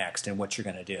go next and what you're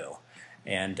going to do.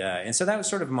 And so that was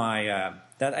sort of my,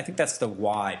 I think that's the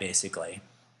why basically.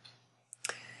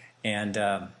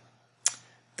 And,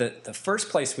 the first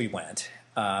place we went,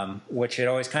 which had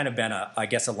always kind of been a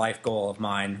life goal of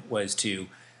mine, was to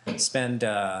spend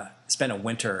a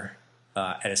winter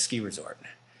at a ski resort.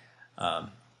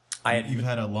 You've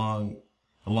had a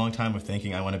long time of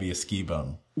thinking I want to be a ski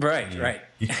bum. Right.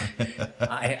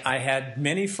 I had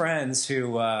many friends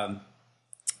who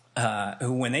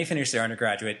when they finished their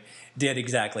undergraduate did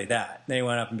exactly that. They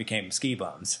went up and became ski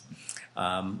bums.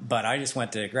 But I just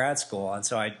went to grad school, and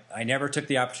so I never took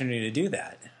the opportunity to do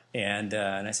that. And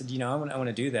I said, I want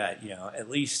to do that, at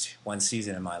least one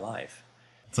season in my life.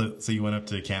 So you went up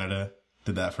to Canada,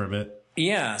 did that for a bit?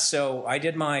 Yeah. So I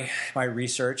did my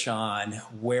research on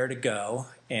where to go,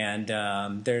 and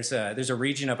there's a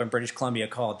region up in British Columbia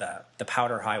called the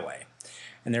Powder Highway,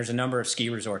 and there's a number of ski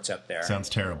resorts up there. Sounds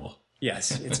terrible.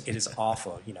 Yes, it is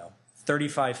awful.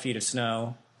 35 feet of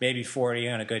snow. Maybe 40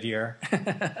 on a good year.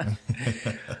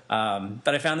 But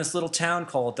I found this little town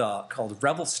called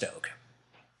Revelstoke,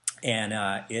 and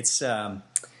it's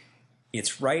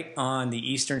right on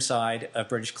the eastern side of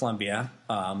British Columbia.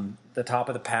 The top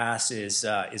of the pass is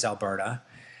Alberta,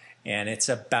 and it's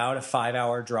about a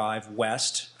 5-hour drive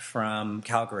west from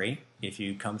Calgary if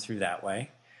you come through that way.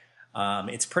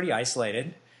 It's pretty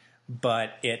isolated,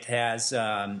 but it has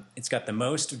it's got the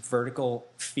most vertical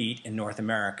feet in North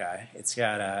America. It's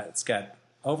got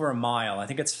over a mile. I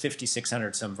think it's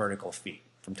 5,600 some vertical feet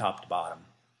from top to bottom.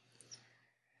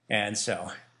 And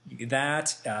so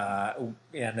that and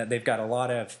they've got a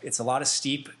lot of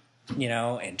steep,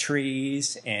 and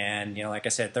trees, and like I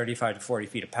said, 35 to 40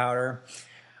 feet of powder.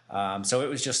 So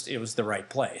it was the right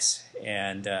place,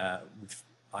 and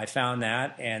I found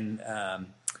that, and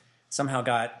somehow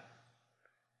got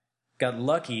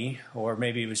lucky, or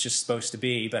maybe it was just supposed to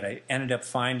be, but I ended up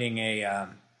finding a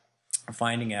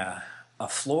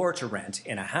floor to rent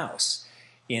in a house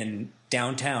in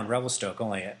downtown Revelstoke,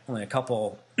 only a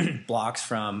couple blocks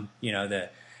from the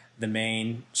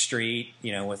main street,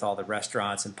 with all the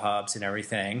restaurants and pubs and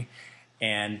everything.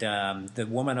 And the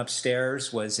woman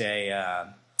upstairs was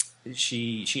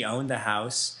she owned the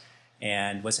house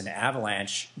and was an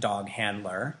avalanche dog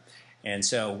handler. And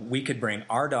so we could bring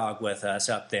our dog with us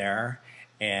up there,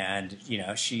 and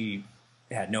she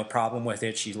had no problem with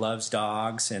it. She loves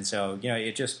dogs, and so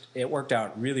it worked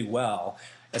out really well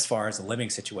as far as the living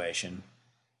situation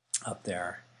up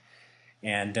there.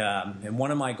 And one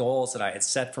of my goals that I had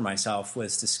set for myself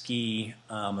was to ski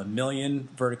 1 million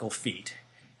vertical feet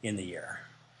in the year,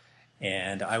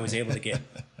 and I was able to get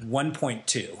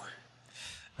 1.2.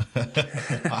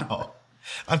 Wow.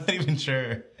 I'm not even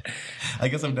sure. I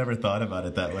guess I've never thought about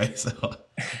it that way. So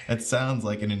it sounds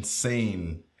like an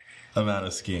insane amount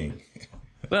of skiing.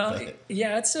 Well,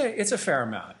 yeah, it's a fair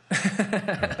amount.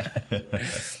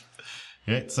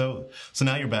 Right. So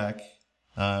now you're back.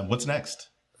 What's next?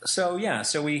 So yeah,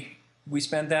 so we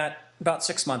spent that about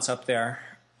 6 months up there,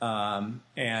 and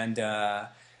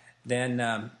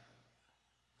then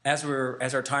as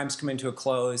our time's coming to a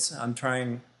close, I'm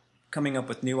coming up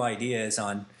with new ideas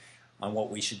on what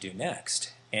we should do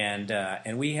next, and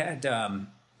we had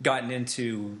gotten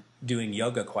into doing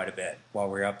yoga quite a bit while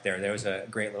we were up there. There was a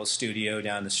great little studio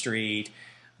down the street,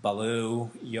 Balu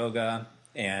Yoga,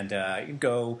 and you'd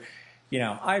go.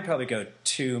 I'd probably go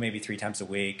 2, maybe 3 times a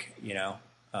week.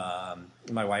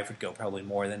 My wife would go probably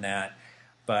more than that,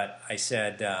 but I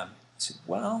said,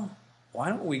 well, why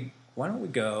don't we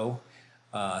go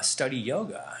study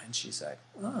yoga? And she's like,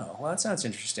 oh, well, that sounds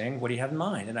interesting. What do you have in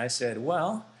mind? And I said,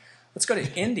 well, let's go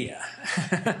to India.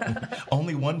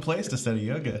 Only one place to study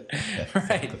yoga.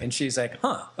 Right. And she's like,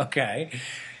 huh, okay.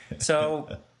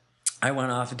 So I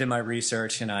went off and did my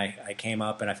research, and I came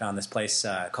up and I found this place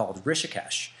called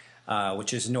Rishikesh,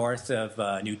 which is north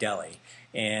of New Delhi.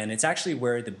 And it's actually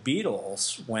where the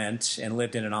Beatles went and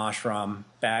lived in an ashram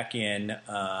back in,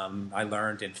 I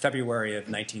learned, in February of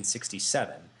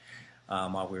 1967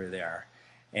 while we were there.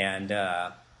 And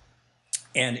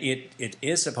it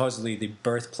is supposedly the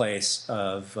birthplace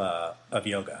of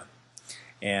yoga.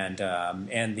 And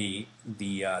the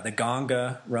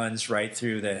Ganga runs right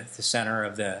through the center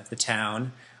of the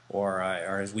town, or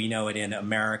as we know it in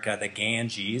America, the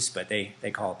Ganges, but they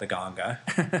call it the Ganga.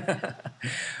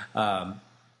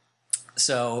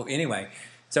 So anyway,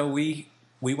 so we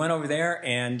went over there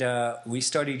and we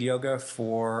studied yoga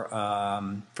for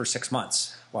 6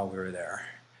 months while we were there.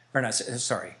 Or not,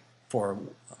 sorry,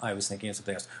 I was thinking of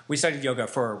something else. We studied yoga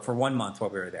for 1 month while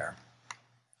we were there.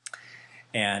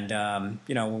 And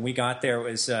when we got there,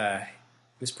 it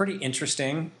was pretty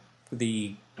interesting.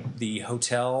 The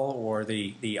hotel or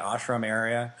the ashram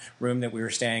area room that we were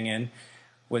staying in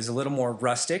was a little more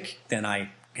rustic than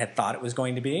I had thought it was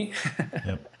going to be.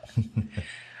 Yep.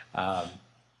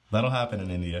 That'll happen in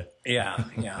India.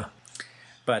 Yeah.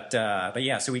 But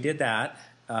yeah, so we did that,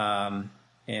 and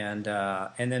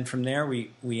then from there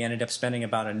we ended up spending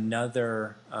about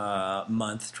another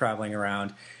month traveling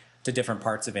around to different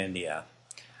parts of India.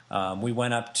 We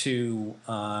went up to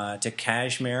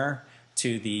Kashmir,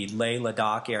 to the Leh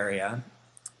Ladakh area,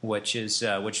 which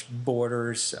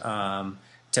borders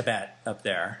Tibet up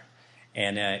there,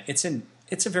 and it's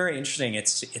a very interesting.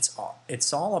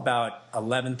 It's all about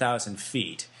 11,000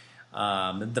 feet.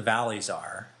 The valleys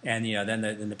are, and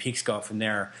then the peaks go up from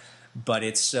there. But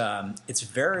it's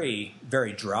very,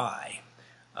 very dry.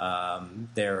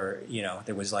 There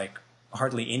was like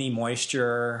hardly any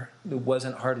moisture. There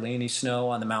wasn't hardly any snow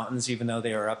on the mountains, even though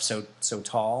they are up so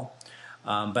tall.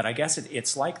 But I guess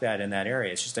it's like that in that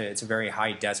area. It's just it's a very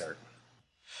high desert.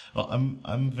 Well,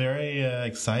 I'm very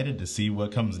excited to see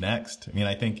what comes next. I mean,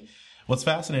 I think what's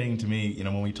fascinating to me,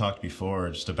 when we talked before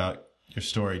just about your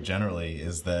story generally,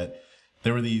 is that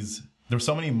there were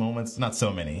so many moments, not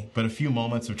so many, but a few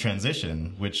moments of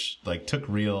transition which like took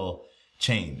real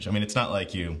change. I mean, it's not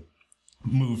like you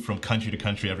moved from country to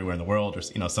country everywhere in the world or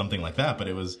something like that, but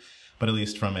at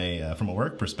least from a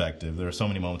work perspective, there are so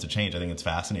many moments of change. I think it's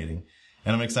fascinating.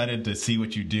 And I'm excited to see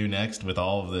what you do next with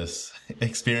all of this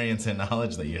experience and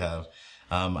knowledge that you have.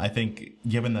 I think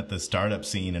given that the startup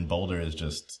scene in Boulder is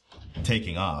just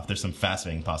taking off, there's some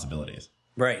fascinating possibilities.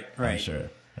 Right. I'm sure.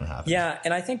 Yeah,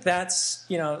 and I think that's,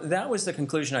 that was the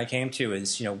conclusion I came to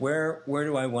is, where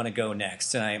do I want to go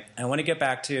next? And I want to get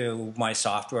back to my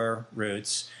software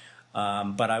roots,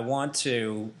 but I want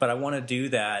to do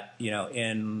that,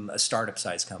 in a startup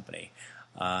size company.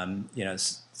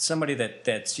 Somebody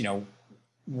that's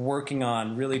working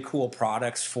on really cool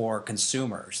products for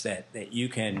consumers that you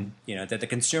can, that the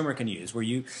consumer can use, where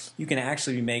you can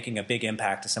actually be making a big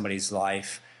impact to somebody's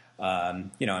life.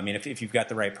 If you've got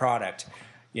the right product,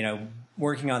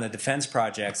 working on the defense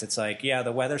projects, it's like, yeah,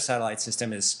 the weather satellite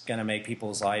system is going to make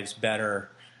people's lives better,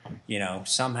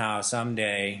 somehow,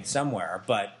 someday, somewhere,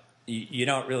 but you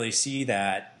don't really see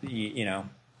that,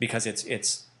 because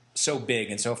it's so big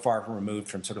and so far removed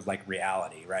from sort of like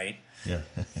reality, right? Yeah.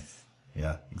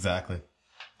 Yeah, exactly.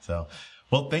 So,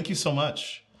 well, thank you so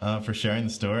much for sharing the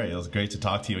story. It was great to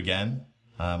talk to you again.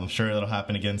 I'm sure it'll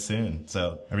happen again soon.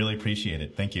 So I really appreciate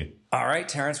it. Thank you. All right,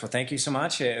 Terrence. Well, thank you so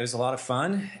much. It was a lot of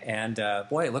fun. And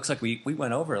boy, it looks like we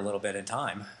went over a little bit in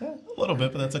time. Yeah, a little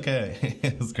bit, but that's okay.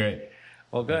 It was great.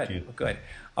 Well, good. Well, good.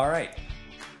 All right.